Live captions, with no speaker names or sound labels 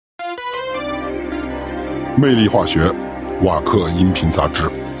魅力化学瓦克音频杂志。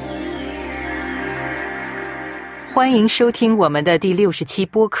欢迎收听我们的第67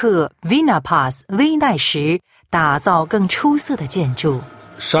播客 VINNAPAS 威耐实打造更出色的建筑。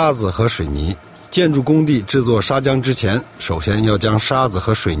沙子和水泥，建筑工地制作砂浆之前，首先要将沙子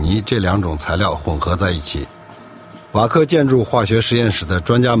和水泥这两种材料混合在一起。瓦克建筑化学实验室的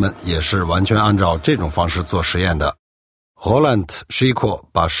专家们也是完全按照这种方式做实验的。Holland Schiko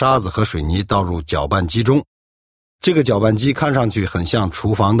把沙子和水泥倒入搅拌机中，这个搅拌机看上去很像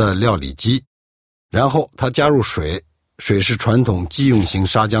厨房的料理机。然后他加入水，水是传统机用型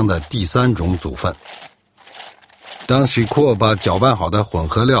砂浆的第三种组分。当 Schiko 把搅拌好的混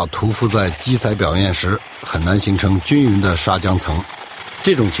合料涂敷在基材表面时，很难形成均匀的砂浆层。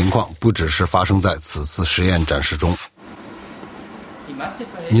这种情况不只是发生在此次实验展示中。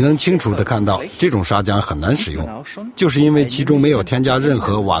你能清楚地看到，这种砂浆很难使用，就是因为其中没有添加任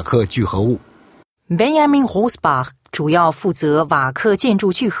何瓦克聚合物。Benjamin Rosbach 主要负责瓦克建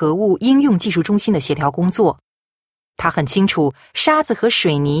筑聚合物应用技术中心的协调工作。他很清楚，沙子和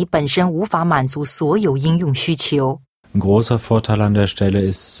水泥本身无法满足所有应用需求。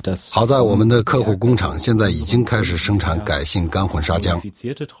好在我们的客户工厂现在已经开始生产改性干混砂浆，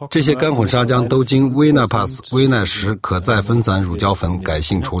这些干混砂浆都经 VINNAPAS 威耐实可再分散乳胶粉改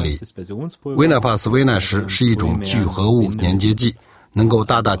性处理。VINNAPAS 威耐实是一种聚合物粘结剂，能够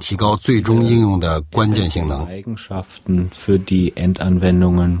大大提高最终应用的关键性能。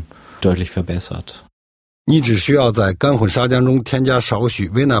你只需要在干混砂浆中添加少许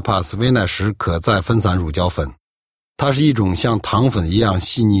VINNAPAS 威耐实可再分散乳胶粉，它是一种像糖粉一样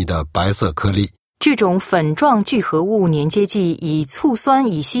细腻的白色颗粒。这种粉状聚合物粘接剂以醋酸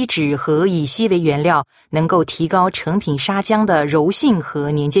乙烯酯和乙烯为原料，能够提高成品砂浆的柔性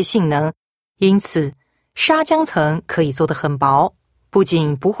和粘接性能，因此砂浆层可以做得很薄，不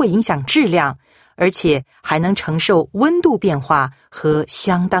仅不会影响质量，而且还能承受温度变化和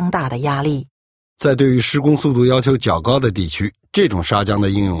相当大的压力。在对于施工速度要求较高的地区，这种砂浆的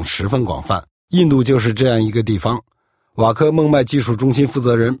应用十分广泛。印度就是这样一个地方。瓦克孟买技术中心负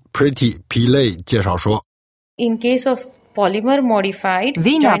责人 Priti Pillai 介绍说 In case of polymer modified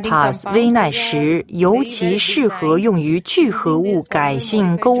VINNAPAS 威耐实尤其适合用于聚合物改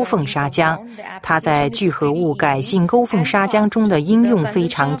性勾缝砂浆，它在聚合物改性勾缝砂浆中的应用非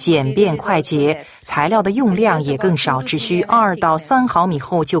常简便快捷，材料的用量也更少，只需2到3毫米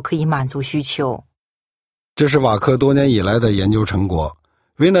厚就可以满足需求。这是瓦克多年以来的研究成果。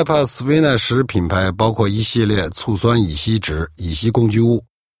VINNAPAS 威耐实品牌包括一系列醋酸乙烯酯、乙烯工具物，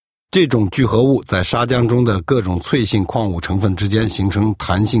这种聚合物在砂浆中的各种脆性矿物成分之间形成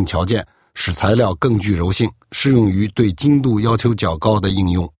弹性桥件，使材料更具柔性，适用于对精度要求较高的应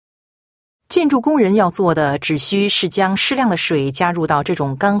用。建筑工人要做的只需是将适量的水加入到这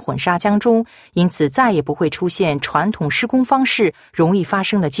种干混砂浆中，因此再也不会出现传统施工方式容易发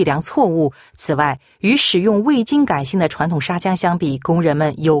生的计量错误。此外，与使用未经改性的传统砂浆相比，工人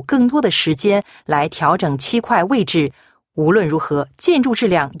们有更多的时间来调整漆块位置。无论如何，建筑质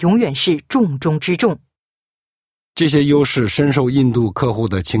量永远是重中之重。这些优势深受印度客户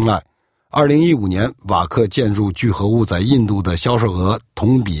的青睐。2015年，瓦克建筑聚合物在印度的销售额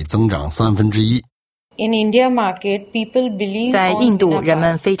同比增长1/3。In India market, people believe 在印度，人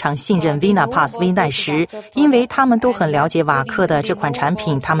们非常信任 VINNAPAS 威耐实，因为他们都很了解瓦克的这款产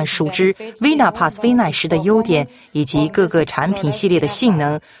品，他们熟知 VINNAPAS 威耐实的优点以及各个产品系列的性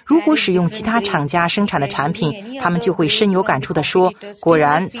能。如果使用其他厂家生产的产品，他们就会深有感触地说，果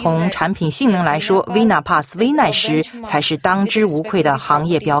然从产品性能来说， VINNAPAS 威耐实才是当之无愧的行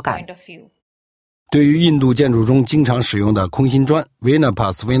业标杆。对于印度建筑中经常使用的空心砖，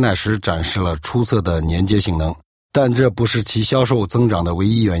 VINNAPAS 威耐实展示了出色的粘接性能，但这不是其销售增长的唯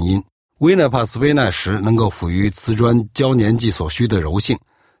一原因。VINNAPAS 威耐实能够赋予瓷砖胶粘剂所需的柔性。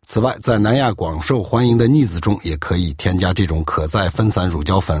此外，在南亚广受欢迎的腻子中也可以添加这种可再分散乳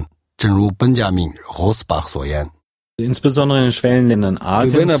胶粉，正如 Benjamin Rosbach 所言。对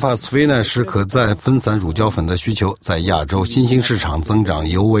VINNAPAS 威耐实可再分散乳胶粉的需求在亚洲新兴市场增长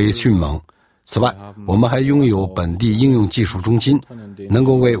尤为迅猛。此外，我们还拥有本地应用技术中心，能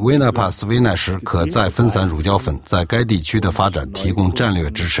够为 VINNAPAS 威耐实可再分散乳胶粉在该地区的发展提供战略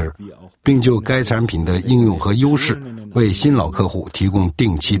支持，并就该产品的应用和优势为新老客户提供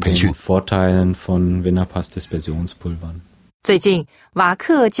定期培训。最近，瓦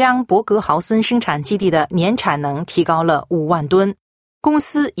克将伯格豪森生产基地的年产能提高了5万吨，公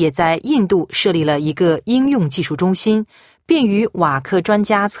司也在印度设立了一个应用技术中心，便于瓦克专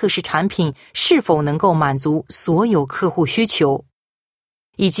家测试产品是否能够满足所有客户需求，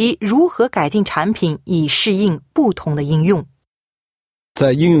以及如何改进产品以适应不同的应用。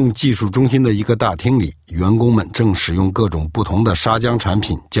在应用技术中心的一个大厅里，员工们正使用各种不同的砂浆产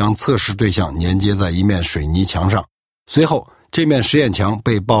品将测试对象粘接在一面水泥墙上。随后，这面实验墙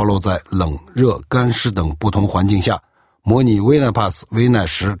被暴露在冷、热、干湿等不同环境下，模拟 VINNAPAS 微耐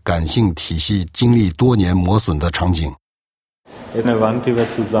实感性体系经历多年磨损的场景。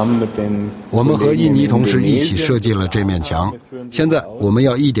我们和印尼同事一起设计了这面墙，现在我们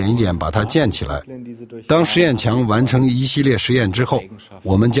要一点一点把它建起来。当实验墙完成一系列实验之后，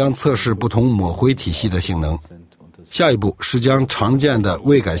我们将测试不同抹灰体系的性能。下一步是将常见的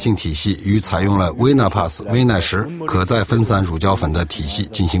未改性体系与采用了 VINNAPAS 微耐实可再分散乳胶粉的体系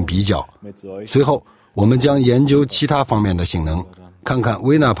进行比较。随后，我们将研究其他方面的性能，看看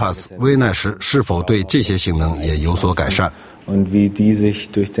VINNAPAS 微耐实是否对这些性能也有所改善。und wie die sich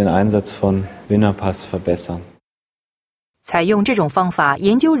durch den Einsatz von VINNAPAS verbessern。采用这种方法，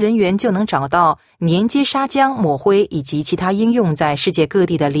研究人员就能找到粘接砂浆、抹灰以及其他应用在世界各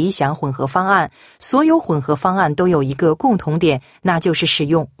地的理想混合方案。所有混合方案都有一个共同点，那就是使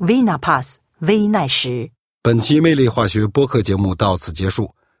用 VINNAPAS 微耐实。本期魅力化学播客节目到此结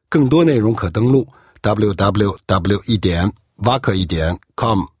束，更多内容可登录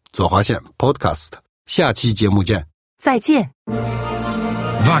www.vac1.com /podcast。下期节目见。再见。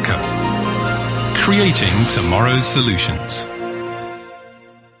 VINNAPAS Creating Tomorrow's Solutions.